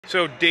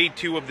So day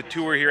 2 of the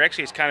tour here,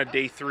 actually it's kind of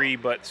day 3,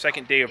 but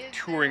second day of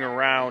touring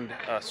around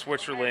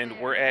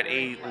Switzerland. We're at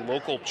a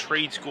local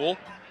trade school,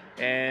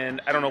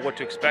 and I don't know what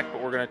to expect,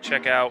 but we're going to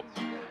check out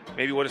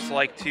maybe what it's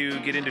like to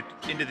get into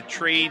the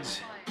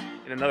trades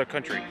in another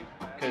country,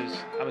 because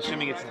I'm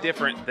assuming it's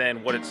different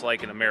than what it's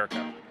like in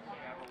America.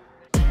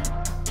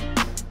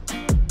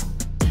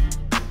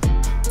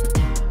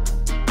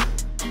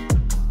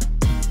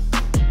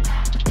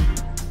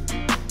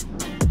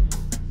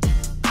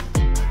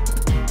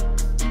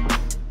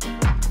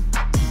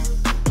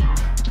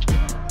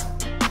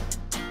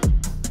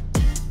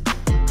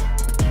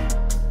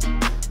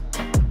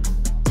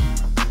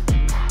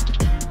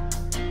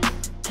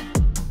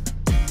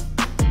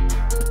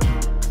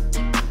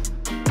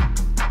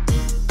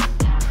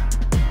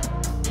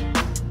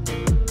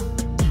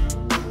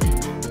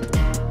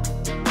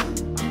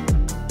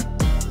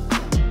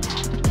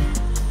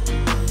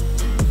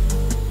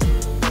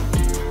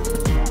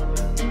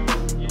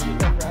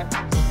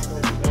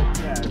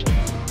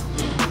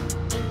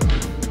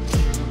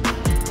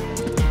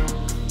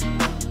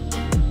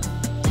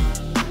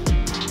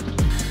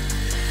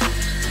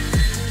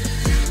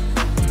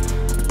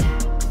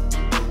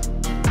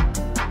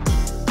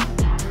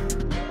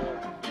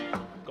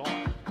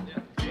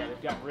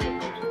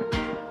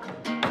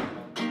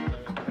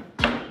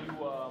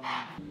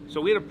 So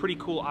we had a pretty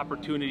cool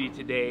opportunity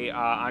today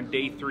on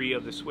day 3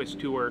 of the Swiss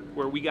tour,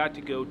 where we got to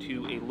go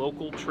to a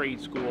local trade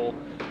school,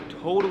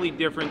 totally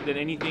different than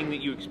anything that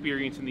you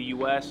experience in the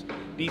US.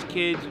 These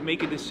kids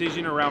make a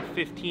decision around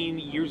 15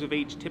 years of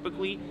age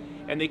typically,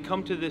 and they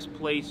come to this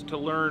place to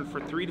learn for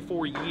 3 to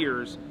 4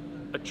 years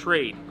a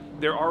trade.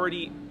 They're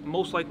already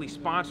most likely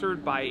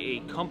sponsored by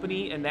a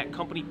company, and that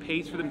company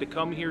pays for them to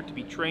come here to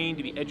be trained,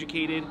 to be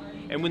educated,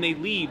 and when they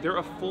leave, they're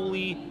a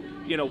fully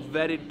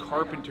vetted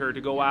carpenter to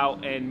go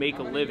out and make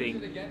a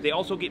living. They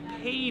also get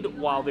paid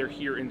while they're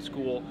here in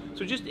school.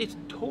 So it's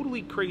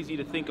totally crazy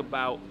to think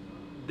about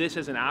this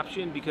as an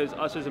option, because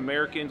us as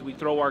Americans, we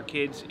throw our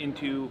kids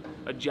into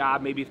a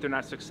job, maybe if they're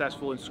not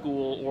successful in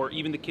school, or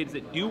even the kids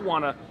that do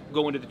want to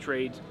go into the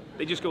trades,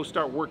 they just go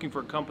start working for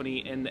a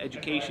company, and the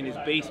education is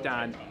based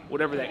on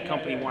whatever that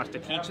company wants to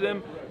teach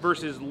them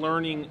versus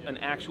learning an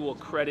actual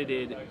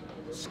accredited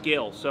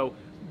skill. So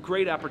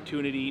great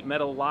opportunity,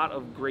 met a lot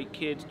of great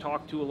kids,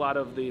 talked to a lot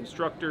of the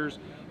instructors,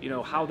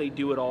 how they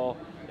do it all,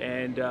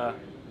 and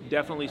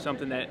definitely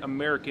something that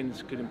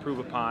Americans could improve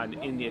upon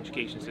in the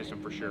education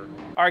system for sure.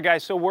 All right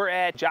guys, so we're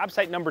at job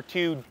site number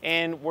 2,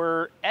 and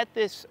we're at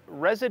this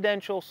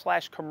residential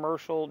 /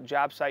 commercial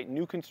job site,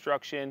 new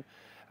construction.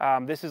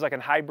 This is like a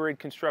hybrid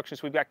construction,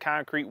 so we've got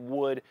concrete,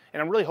 wood,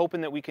 and I'm really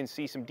hoping that we can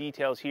see some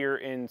details here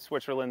in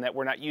Switzerland that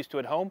we're not used to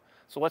at home.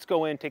 So let's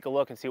go in, take a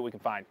look, and see what we can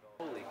find.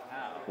 Holy cow.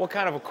 What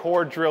kind of a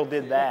core drill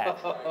did that?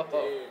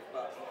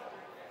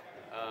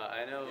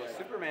 I know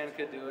Superman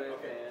could do it.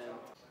 And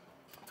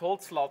die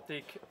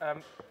Holzlattung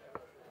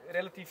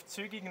relativ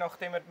zügig,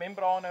 nachdem wir die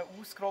Membranen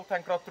ausgerollt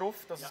haben, gerade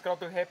drauf, dass es gerade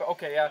durchheben.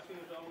 Okay, ja.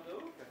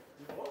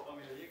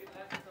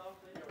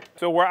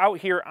 So we're out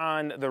here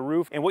on the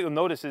roof, and what you'll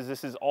notice is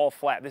this is all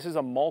flat. This is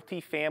a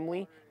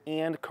multi-family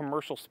and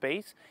commercial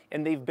space,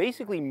 and they've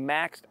basically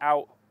maxed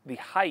out the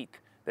height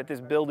that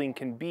this building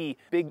can be.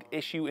 Big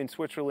issue in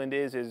Switzerland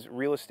is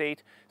real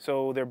estate,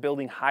 so they're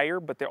building higher,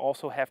 but they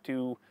also have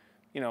to,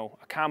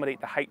 accommodate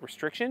the height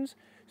restrictions.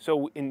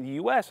 So in the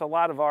US, a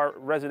lot of our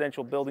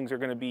residential buildings are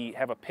going to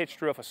have a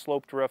pitched roof, a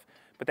sloped roof,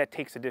 but that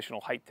takes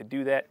additional height to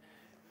do that.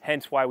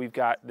 Hence why we've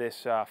got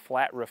this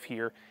flat roof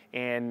here.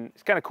 And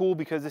it's kind of cool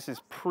because this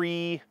is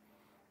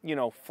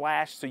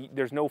flash, so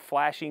there's no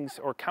flashings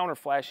or counter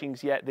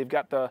flashings yet. They've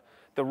got the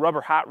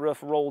rubber hot roof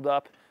rolled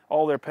up,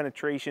 all their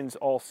penetrations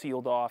all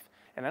sealed off.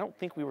 And I don't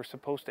think we were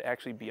supposed to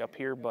actually be up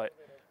here, but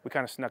we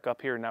kind of snuck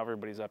up here and now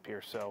everybody's up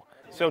here.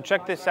 So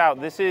check this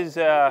out. This is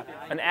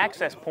an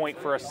access point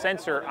for a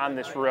sensor on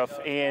this roof.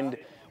 And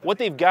what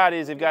they've got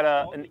is an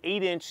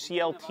 8-inch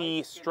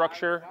CLT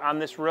structure on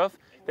this roof.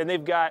 Then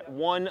they've got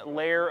one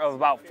layer of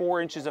about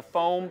 4 inches of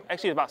foam,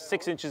 actually about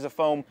 6 inches of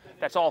foam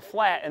that's all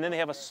flat, and then they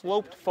have a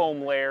sloped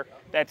foam layer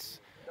that's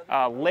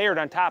layered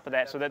on top of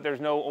that so that there's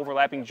no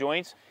overlapping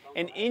joints.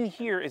 And in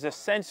here is a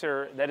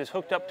sensor that is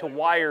hooked up to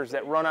wires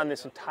that run on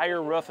this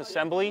entire roof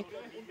assembly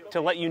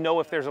to let you know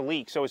if there's a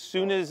leak. So as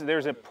soon as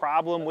there's a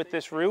problem with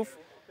this roof,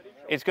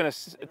 it's going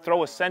to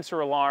throw a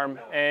sensor alarm,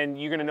 and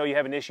you're going to know you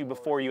have an issue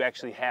before you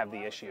actually have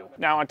the issue.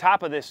 Now, on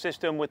top of this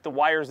system, with the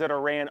wires that are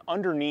ran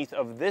underneath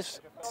of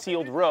this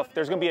sealed roof,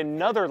 there's going to be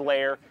another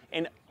layer,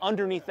 and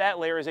underneath that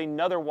layer is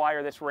another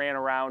wire that's ran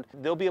around.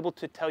 They'll be able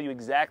to tell you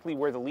exactly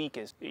where the leak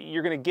is.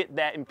 You're going to get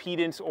that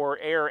impedance or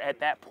error at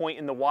that point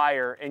in the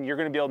wire, and you're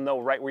going to be able to know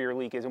right where your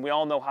leak is. And we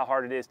all know how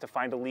hard it is to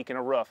find a leak in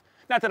a roof.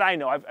 Not that I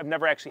know. I've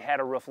never actually had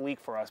a roof leak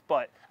for us,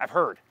 but I've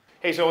heard.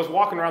 Hey, so I was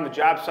walking around the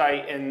job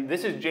site, and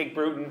this is Jake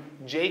Bruton.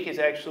 Jake is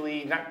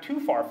actually not too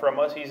far from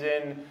us. He's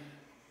in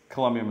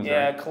Columbia, Missouri.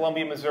 Yeah,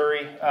 Columbia,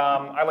 Missouri.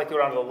 I like to go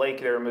down to the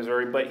lake there in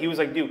Missouri, but he was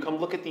like, dude, come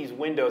look at these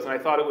windows. And I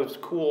thought it was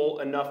cool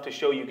enough to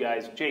show you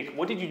guys. Jake,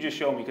 what did you just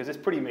show me? Because it's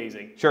pretty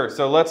amazing. Sure,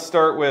 so let's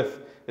start with,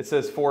 it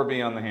says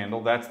 4B on the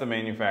handle. That's the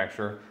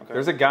manufacturer. Okay.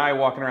 There's a guy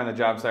walking around the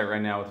job site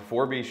right now with a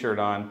 4B shirt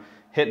on,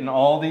 hitting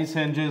all these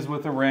hinges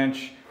with a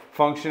wrench,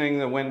 functioning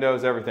the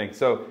windows, everything.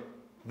 So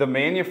the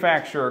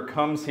manufacturer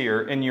comes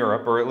here in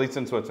Europe, or at least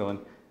in Switzerland.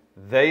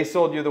 They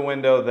sold you the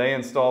window, they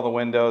install the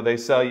window, they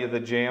sell you the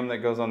jamb that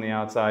goes on the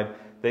outside,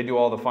 they do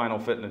all the final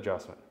fit and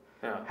adjustment.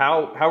 Yeah.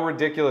 How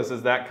ridiculous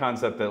is that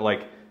concept that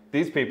like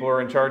these people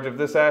are in charge of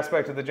this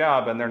aspect of the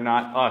job and they're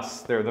not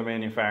us, they're the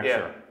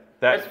manufacturer.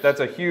 Yeah. That's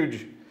a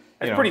huge,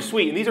 that's pretty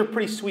sweet. And these are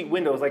pretty sweet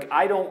windows. Like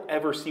I don't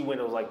ever see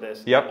windows like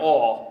this at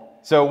all.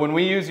 So when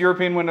we use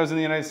European windows in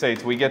the United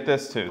States, we get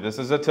this too. This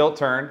is a tilt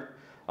turn.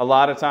 A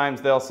lot of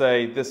times they'll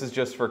say this is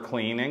just for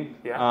cleaning.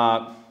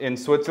 Yeah. In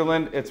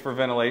Switzerland, it's for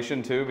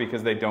ventilation too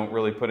because they don't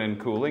really put in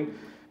cooling.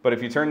 But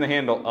if you turn the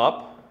handle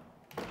up,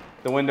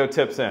 the window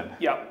tips in.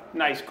 Yep,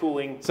 nice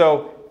cooling.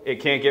 So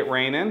it can't get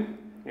rain in.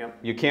 Yep.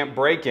 You can't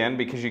break in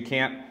because you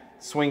can't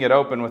swing it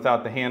open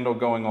without the handle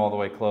going all the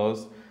way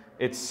closed.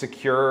 It's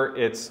secure.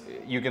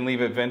 You can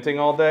leave it venting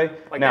all day.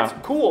 Like now,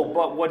 that's cool,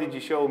 but what did you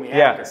show me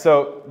after? Yeah,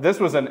 so this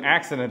was an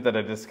accident that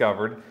I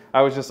discovered.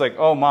 I was just like,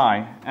 oh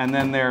my. And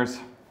then there's,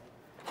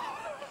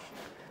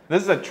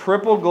 this is a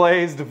triple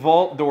glazed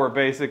vault door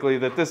basically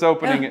that this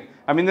opening,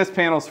 I mean this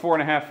panel's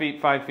 4.5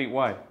 feet, 5 feet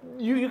wide.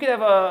 You could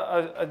have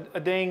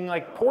a dang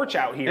like porch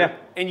out here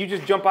and you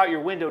just jump out your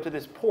window to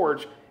this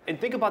porch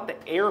and think about the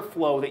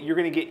airflow that you're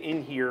gonna get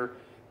in here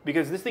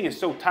because this thing is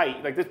so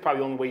tight, like this is probably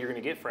the only way you're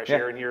gonna get fresh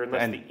air in here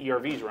unless the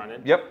ERV's running.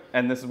 Yep,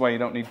 and this is why you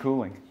don't need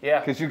cooling.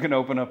 Yeah. Because you can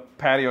open a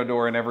patio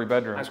door in every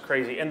bedroom. That's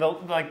crazy. And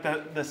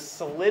the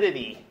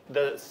solidity,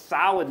 the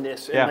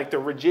solidness, and like the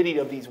rigidity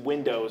of these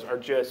windows are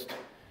just,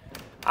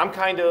 I'm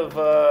kind of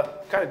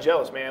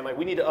jealous, man. Like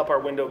we need to up our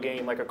window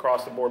game like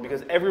across the board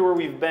because everywhere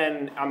we've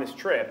been on this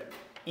trip,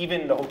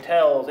 even the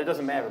hotels, it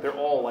doesn't matter. They're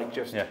all like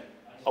just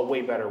a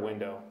way better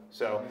window.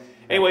 So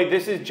anyway,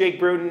 this is Jake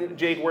Bruton.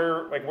 Jake,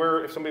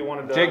 where if somebody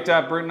wanted to...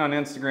 Jake.Bruton on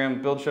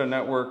Instagram, Build Show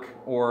Network,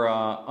 or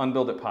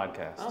Unbuild It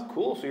Podcast. Oh,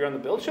 cool. So you're on the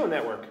Build Show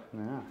Network.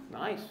 Yeah.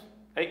 Nice.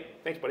 Hey,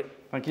 thanks, buddy.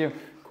 Thank you.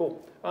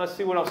 Cool. Let's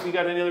see what else. You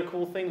got any other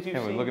cool things you've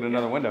seen? Yeah, we look at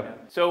another window. Yeah.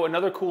 So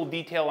another cool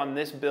detail on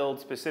this build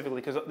specifically,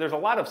 because there's a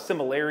lot of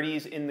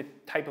similarities in the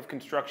type of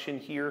construction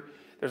here.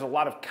 There's a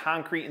lot of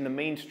concrete in the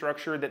main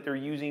structure that they're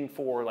using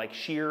for like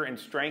shear and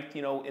strength,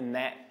 you know, in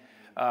that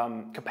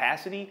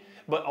capacity.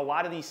 But a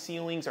lot of these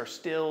ceilings are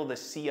still the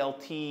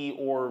CLT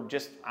or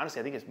just,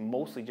 honestly, I think it's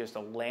mostly just a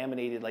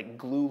laminated, like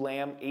glue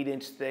lam,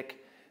 8-inch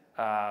thick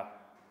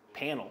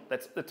panel.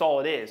 That's all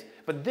it is.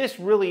 But this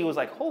really was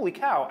like, holy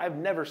cow, I've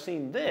never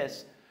seen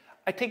this.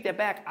 I take that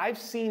back. I've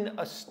seen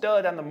a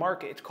stud on the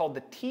market. It's called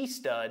the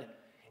T-stud,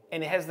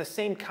 and it has the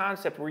same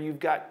concept where you've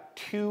got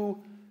two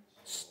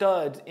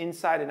studs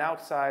inside and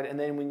outside, and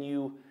then when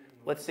you,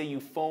 let's say you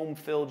foam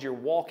filled your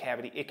wall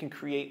cavity, it can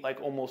create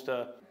like almost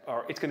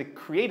it's going to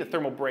create a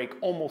thermal break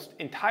almost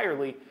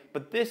entirely,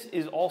 but this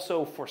is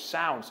also for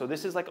sound. So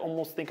this is like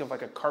almost think of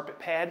like a carpet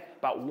pad,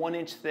 about 1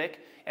 inch thick,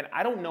 and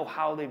I don't know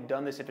how they've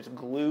done this, if it's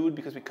glued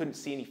because we couldn't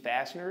see any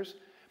fasteners,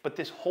 but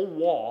this whole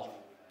wall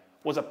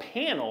was a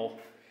panel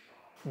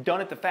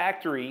done at the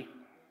factory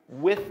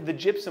with the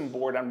gypsum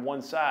board on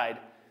one side.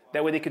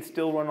 That way they could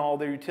still run all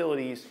their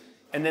utilities,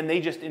 and then they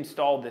just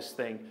installed this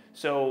thing.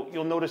 So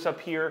you'll notice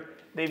up here,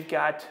 they've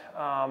got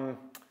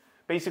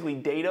basically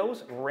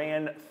dados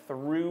ran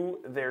through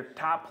their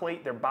top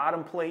plate, their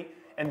bottom plate,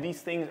 and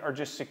these things are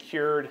just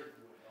secured.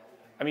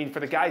 I mean, for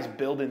the guys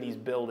building these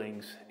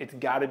buildings, it's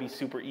gotta be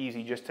super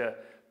easy just to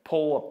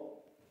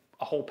pull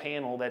a whole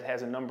panel that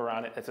has a number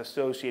on it that's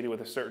associated with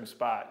a certain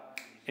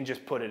spot and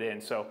just put it in.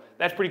 So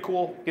that's pretty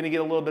cool. Gonna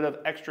get a little bit of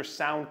extra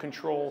sound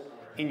control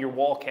in your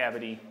wall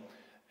cavity,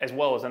 as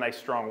well as a nice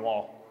strong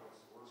wall.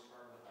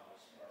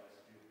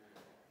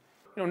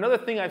 You know, another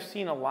thing I've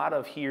seen a lot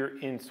of here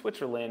in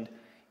Switzerland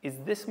is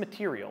this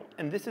material,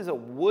 and this is a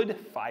wood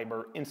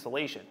fiber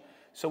insulation.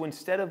 So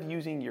instead of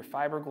using your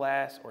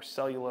fiberglass or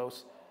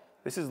cellulose,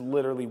 this is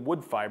literally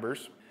wood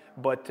fibers,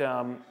 but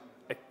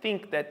I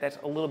think that that's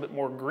a little bit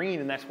more green,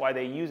 and that's why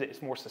they use it.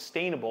 It's more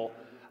sustainable.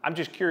 I'm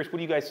just curious, what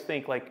do you guys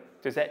think? Like,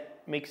 does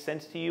that make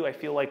sense to you? I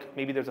feel like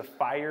maybe there's a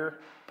fire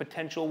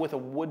potential with a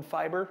wood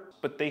fiber,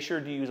 but they sure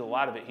do use a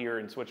lot of it here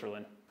in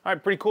Switzerland. All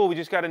right, pretty cool. We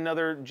just got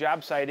another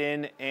job site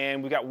in,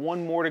 and we got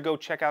one more to go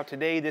check out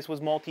today. This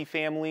was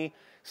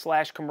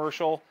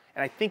multifamily/commercial,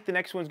 and I think the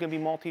next one's gonna be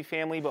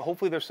multifamily, but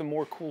hopefully there's some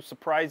more cool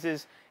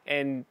surprises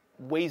and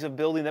ways of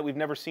building that we've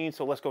never seen,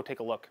 so let's go take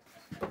a look.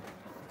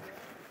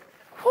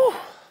 Whew.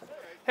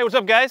 Hey, what's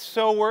up, guys?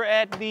 So we're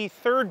at the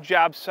third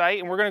job site,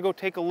 and we're gonna go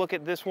take a look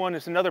at this one.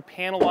 It's another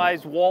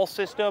panelized wall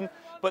system,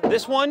 but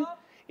this one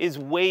is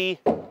way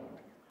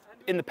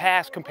in the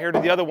past compared to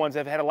the other ones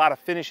that have had a lot of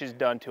finishes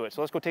done to it.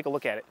 So let's go take a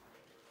look at it.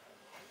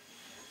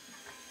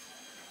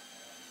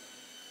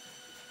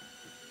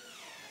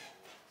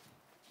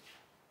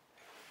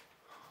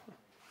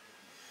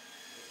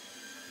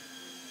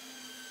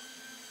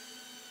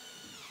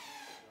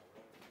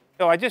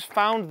 So I just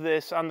found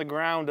this on the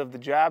ground of the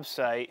job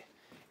site,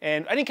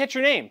 and I didn't catch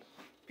your name.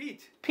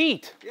 Pete.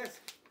 Pete. Yes.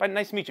 But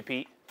nice to meet you,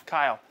 Pete.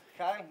 Kyle.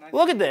 Kyle, nice.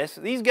 Look at this.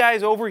 These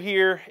guys over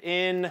here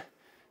in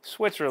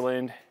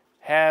Switzerland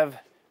have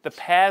the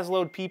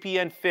Paslode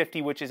PPN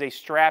 50, which is a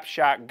strap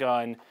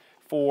shotgun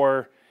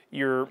for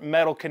your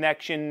metal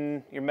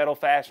connection, your metal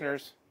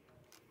fasteners.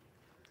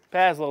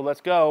 Paslode, let's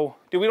go.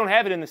 Dude, we don't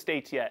have it in the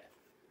States yet.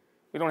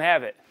 We don't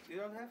have it. You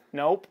don't have?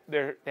 Nope,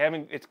 they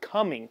haven't. It's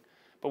coming,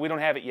 but we don't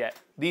have it yet.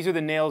 These are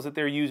the nails that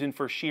they're using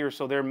for shear,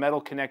 so they're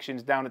metal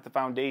connections down at the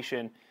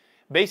foundation.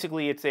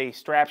 Basically, it's a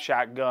strap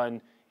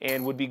shotgun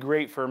and would be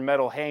great for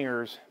metal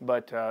hangers,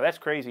 but that's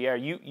crazy. Yeah,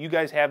 you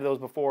guys have those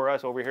before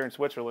us over here in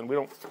Switzerland. We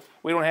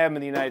don't have them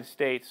in the United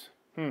States.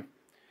 Do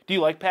you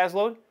like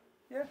Paslode?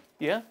 Yeah.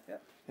 Yeah. Yeah.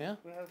 Yeah.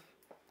 We have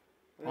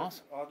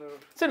Awesome. Other,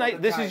 It's a nice.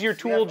 This is your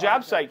tool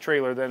job site Yeah.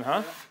 trailer, then,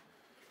 huh? Yeah.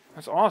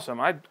 That's awesome.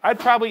 I'd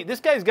probably. This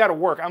guy's got to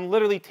work. I'm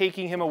literally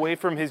taking him away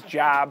from his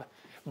job,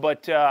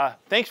 but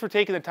thanks for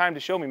taking the time to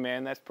show me,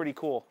 man. That's pretty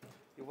cool.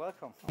 You're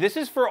welcome. This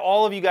is for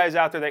all of you guys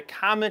out there that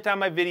comment on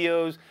my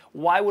videos.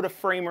 Why would a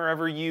framer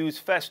ever use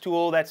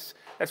Festool?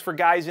 That's for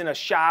guys in a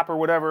shop or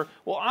whatever.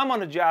 Well, I'm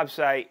on a job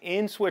site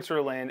in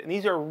Switzerland, and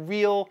these are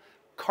real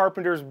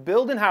carpenters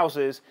building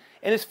houses.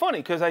 And it's funny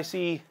because I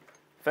see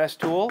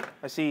Festool,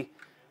 I see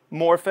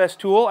more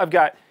Festool. I've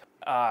got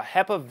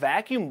HEPA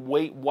vacuum.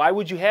 Wait, why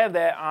would you have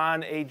that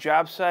on a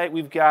job site?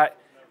 We've got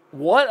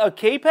what, a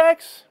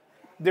Capex?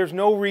 There's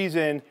no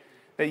reason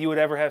that you would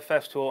ever have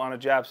Festool on a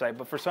job site.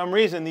 But for some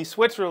reason, these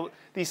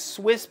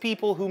Swiss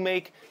people who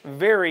make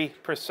very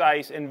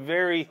precise and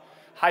very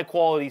high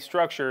quality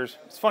structures,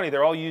 it's funny,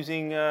 they're all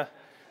using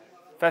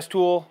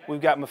Festool.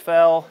 We've got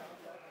Mafel,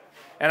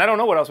 and I don't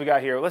know what else we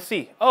got here. Let's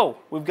see. Oh,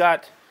 we've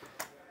got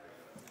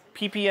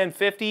PPN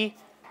 50.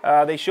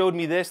 They showed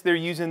me this. They're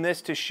using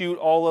this to shoot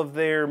all of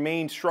their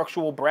main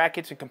structural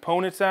brackets and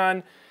components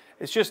on.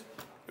 It's just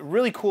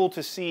really cool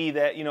to see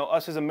that, you know,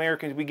 us as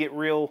Americans, we get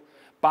real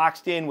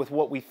boxed in with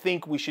what we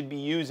think we should be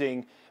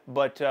using,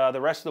 but the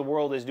rest of the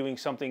world is doing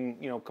something,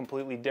 you know,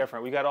 completely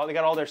different. They got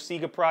all their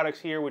SIGA products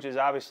here, which is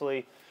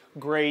obviously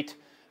great.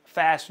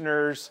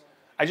 Fasteners.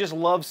 I just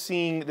love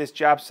seeing this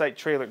job site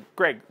trailer.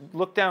 Greg,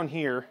 look down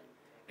here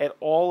at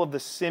all of the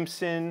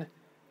Simpson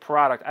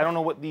product. I don't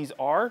know what these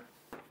are.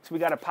 So we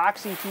got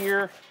epoxy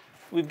here.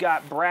 We've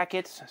got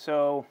brackets,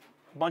 so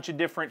a bunch of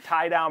different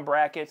tie-down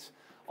brackets,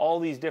 all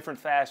these different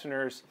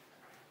fasteners.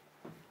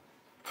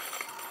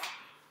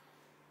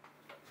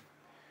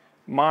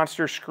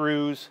 Monster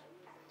screws.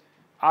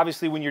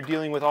 Obviously, when you're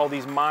dealing with all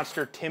these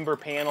monster timber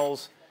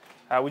panels,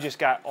 we just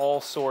got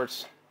all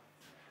sorts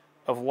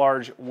of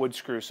large wood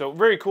screws. So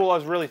very cool. I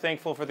was really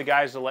thankful for the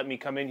guys to let me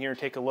come in here and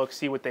take a look,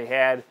 see what they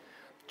had.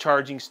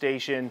 Charging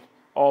station,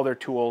 all their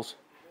tools.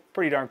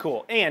 Pretty darn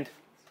cool. And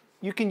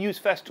you can use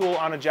Festool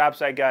on a job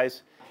site,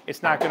 guys.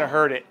 It's not going to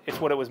hurt it. It's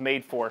what it was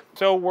made for.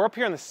 So we're up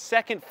here on the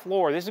second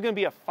floor. This is going to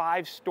be a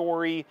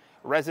 5-story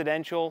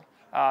residential.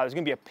 There's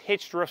going to be a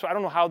pitched roof, so I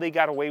don't know how they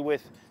got away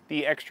with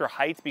the extra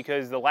height,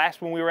 because the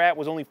last one we were at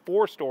was only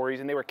 4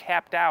 stories and they were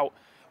capped out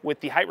with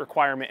the height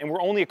requirement, and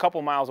we're only a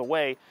couple miles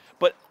away.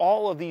 But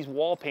all of these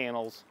wall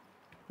panels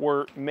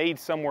were made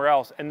somewhere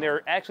else, and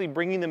they're actually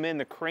bringing them in.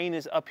 The crane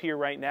is up here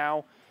right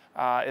now.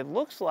 It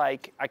looks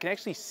like I can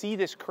actually see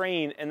this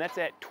crane, and that's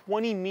at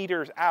 20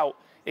 meters out.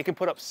 It can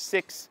put up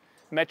 6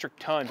 metric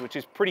tons, which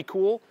is pretty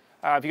cool.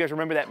 If you guys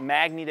remember that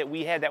Magni that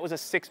we had, that was a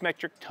 6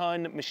 metric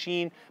ton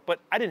machine, but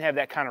I didn't have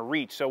that kind of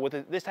reach. So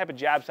with this type of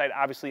job site,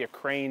 obviously a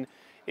crane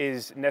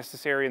is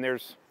necessary, and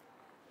there's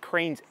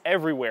cranes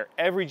everywhere.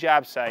 Every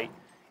job site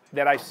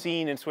that I've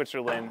seen in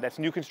Switzerland that's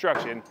new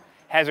construction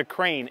has a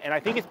crane, and I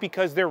think it's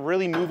because they're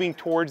really moving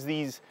towards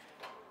these,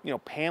 you know,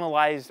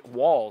 panelized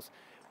walls.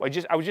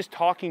 I was just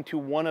talking to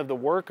one of the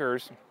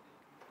workers.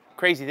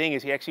 Crazy thing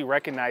is he actually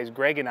recognized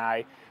Greg and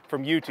I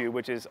from YouTube,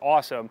 which is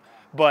awesome,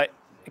 but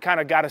it kind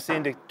of got us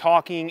into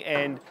talking,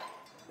 and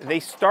they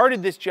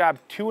started this job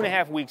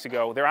 2.5 weeks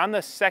ago. They're on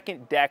the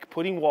second deck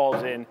putting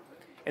walls in,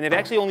 and they've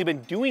actually only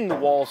been doing the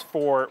walls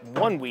for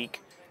 1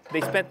 week.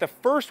 They spent the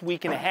first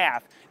week and a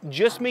half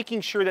just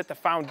making sure that the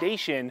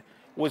foundation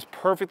was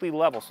perfectly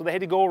level. So they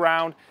had to go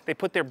around, they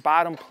put their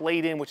bottom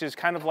plate in, which is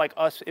kind of like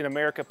us in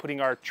America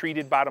putting our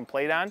treated bottom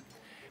plate on.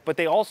 But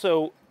they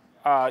also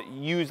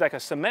used like a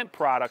cement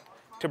product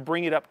to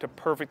bring it up to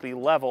perfectly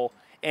level.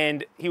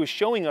 And he was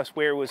showing us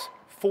where it was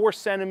 4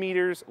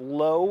 centimeters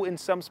low in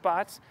some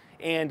spots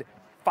and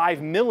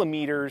 5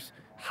 millimeters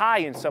high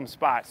in some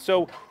spots.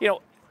 So, you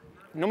know,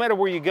 no matter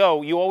where you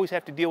go, you always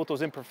have to deal with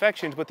those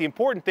imperfections. But the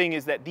important thing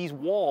is that these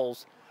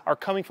walls are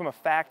coming from a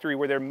factory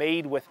where they're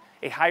made with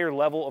a higher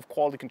level of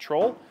quality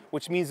control,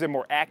 which means they're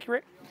more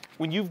accurate.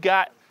 When you've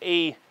got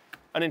an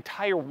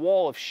entire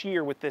wall of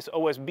shear with this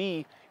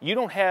OSB, you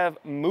don't have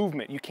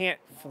movement. You can't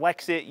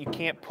flex it, you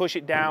can't push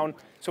it down,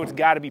 so it's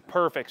got to be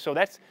perfect. So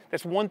that's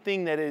one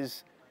thing that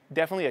is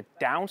definitely a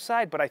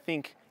downside, but I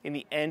think in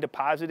the end a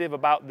positive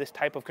about this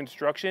type of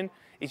construction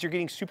is you're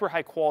getting super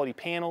high quality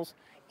panels,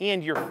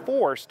 and you're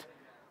forced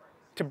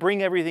to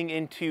bring everything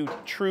into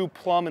true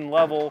plumb and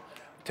level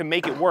to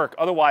make it work.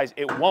 Otherwise,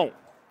 it won't,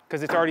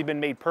 because it's already been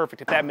made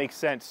perfect, if that makes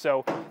sense.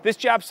 So this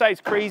job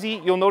site's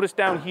crazy. You'll notice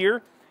down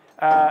here,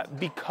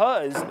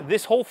 because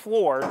this whole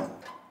floor,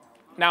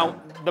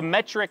 now the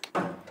metric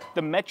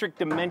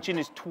dimension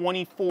is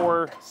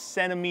 24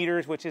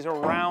 centimeters, which is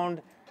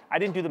around, I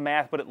didn't do the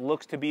math, but it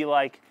looks to be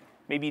like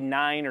maybe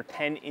 9 or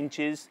 10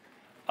 inches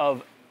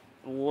of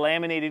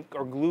laminated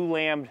or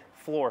glue-lammed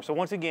floor. So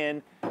once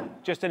again,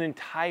 just an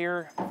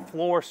entire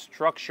floor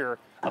structure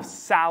of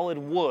solid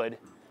wood.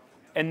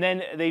 And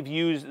then they've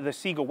used the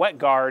SIGA wet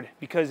guard,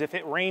 because if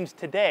it rains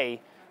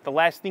today, the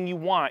last thing you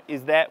want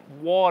is that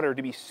water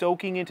to be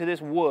soaking into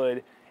this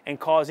wood and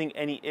causing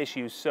any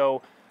issues.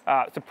 So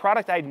it's a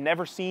product I'd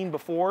never seen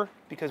before,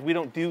 because we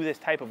don't do this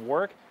type of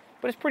work,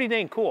 but it's pretty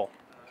dang cool.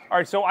 All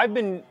right, so I've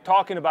been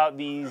talking about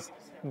these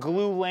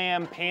glue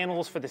lam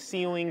panels for the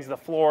ceilings, the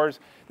floors.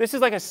 This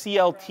is like a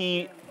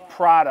CLT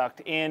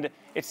product, and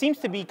it seems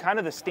to be kind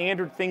of the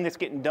standard thing that's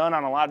getting done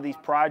on a lot of these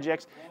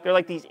projects. They're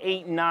like these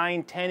 8,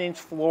 9, 10-inch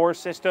floor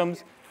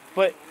systems,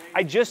 but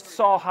I just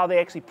saw how they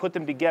actually put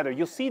them together.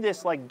 You'll see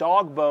this like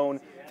dog bone.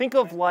 Think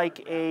of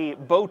like a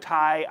bow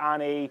tie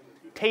on a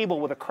table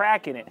with a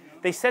crack in it.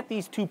 They set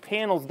these two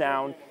panels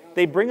down,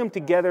 they bring them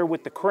together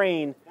with the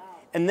crane,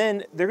 and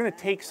then they're gonna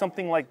take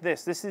something like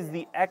this. This is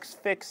the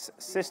X-Fix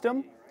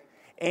system,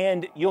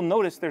 and you'll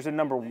notice there's a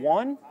number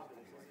 1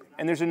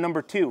 and there's a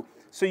number 2.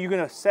 So you're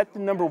gonna set the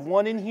number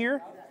 1 in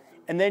here,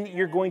 and then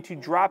you're going to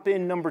drop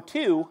in number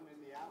 2,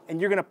 and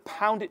you're gonna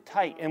pound it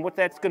tight. And what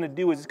that's gonna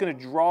do is it's gonna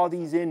draw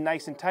these in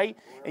nice and tight,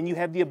 and you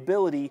have the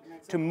ability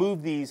to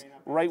move these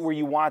right where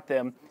you want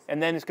them,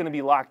 and then it's gonna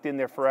be locked in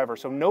there forever.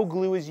 So no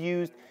glue is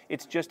used,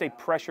 it's just a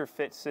pressure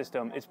fit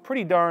system. It's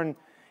pretty darn,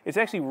 it's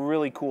actually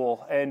really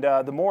cool. And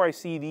the more I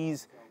see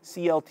these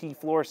CLT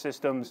floor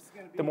systems,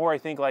 the more I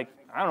think like,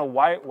 I don't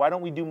know, why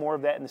don't we do more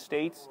of that in the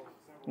States?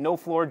 No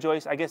floor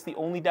joists. I guess the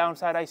only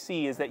downside I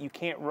see is that you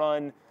can't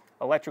run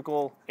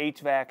electrical,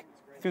 HVAC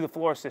through the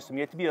floor system.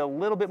 You have to be a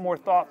little bit more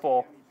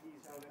thoughtful,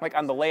 like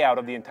on the layout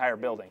of the entire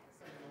building.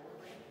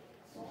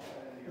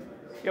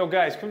 Yo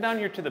guys, come down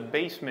here to the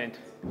basement.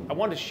 I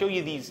wanted to show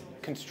you these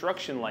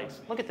construction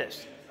lights. Look at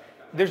this.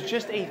 There's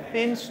just a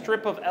thin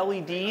strip of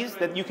LEDs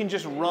that you can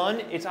just run.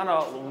 It's on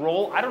a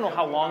roll. I don't know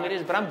how long it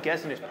is, but I'm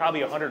guessing it's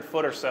probably 100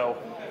 foot or so.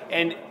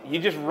 And you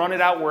just run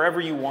it out wherever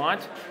you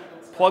want.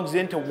 Plugs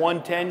into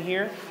 110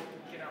 here.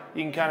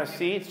 You can kind of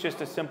see it's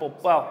just a simple,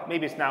 well,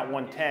 maybe it's not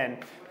 110,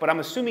 but I'm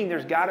assuming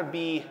there's got to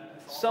be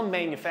some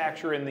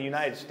manufacturer in the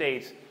United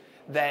States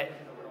that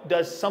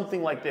does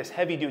something like this,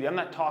 heavy duty. I'm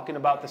not talking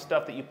about the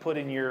stuff that you put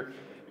in your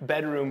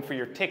bedroom for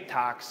your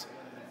TikToks,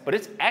 but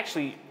it's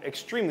actually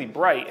extremely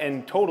bright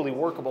and totally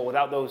workable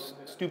without those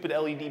stupid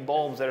LED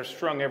bulbs that are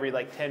strung every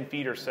like 10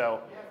 feet or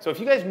so. So if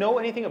you guys know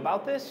anything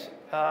about this,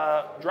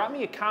 drop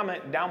me a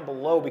comment down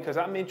below, because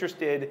I'm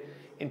interested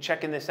in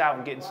checking this out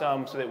and getting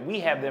some so that we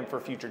have them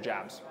for future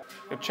jobs.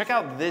 Now check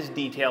out this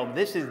detail.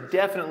 This is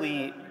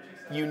definitely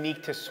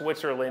unique to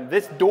Switzerland.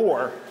 This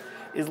door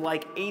is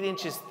like 8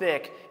 inches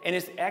thick, and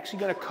it's actually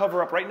gonna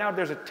cover up. Right now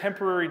there's a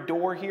temporary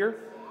door here,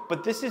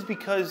 but this is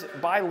because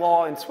by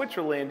law in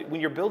Switzerland,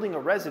 when you're building a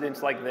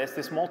residence like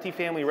this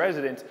multifamily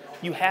residence,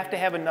 you have to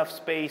have enough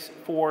space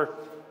for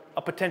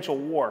a potential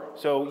war.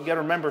 So you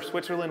gotta remember,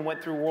 Switzerland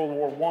went through World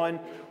War I,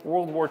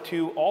 World War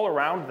II, all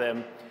around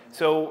them.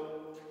 So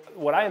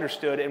what I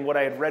understood and what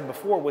I had read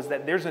before was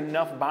that there's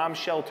enough bomb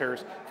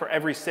shelters for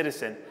every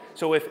citizen.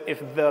 So if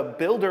the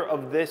builder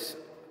of this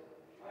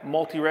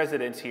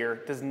multi-residence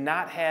here does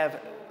not have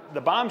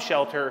the bomb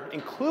shelter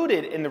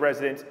included in the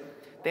residence,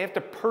 they have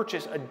to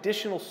purchase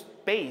additional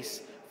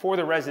space for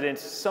the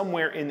residents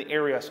somewhere in the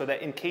area so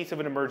that in case of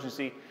an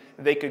emergency,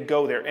 they could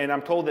go there. And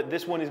I'm told that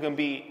this one is going to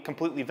be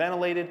completely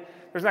ventilated.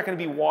 There's not going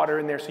to be water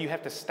in there, so you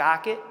have to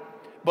stock it.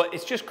 But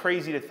it's just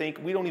crazy to think,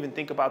 we don't even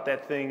think about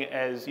that thing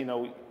as, you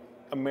know,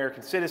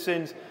 American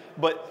citizens,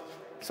 but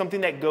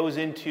something that goes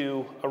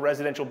into a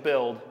residential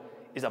build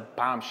is a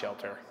bomb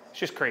shelter. It's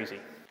just crazy.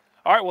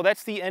 All right, well,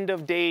 that's the end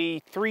of day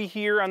 3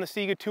 here on the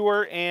SIGA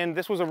tour, and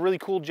this was a really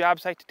cool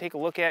job site to take a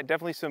look at.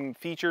 Definitely some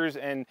features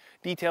and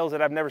details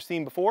that I've never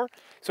seen before.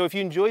 So if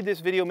you enjoyed this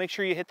video, make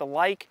sure you hit the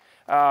like,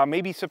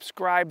 maybe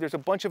subscribe. There's a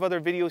bunch of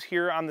other videos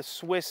here on the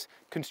Swiss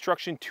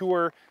construction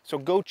tour, so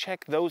go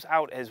check those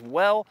out as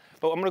well.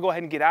 But I'm gonna go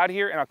ahead and get out of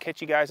here, and I'll catch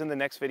you guys in the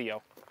next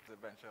video.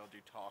 Eventually I'll do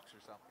talks or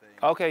something.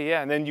 Okay,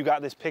 yeah, and then you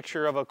got this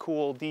picture of a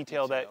cool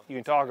detail that you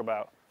can talk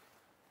about.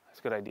 That's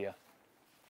a good idea.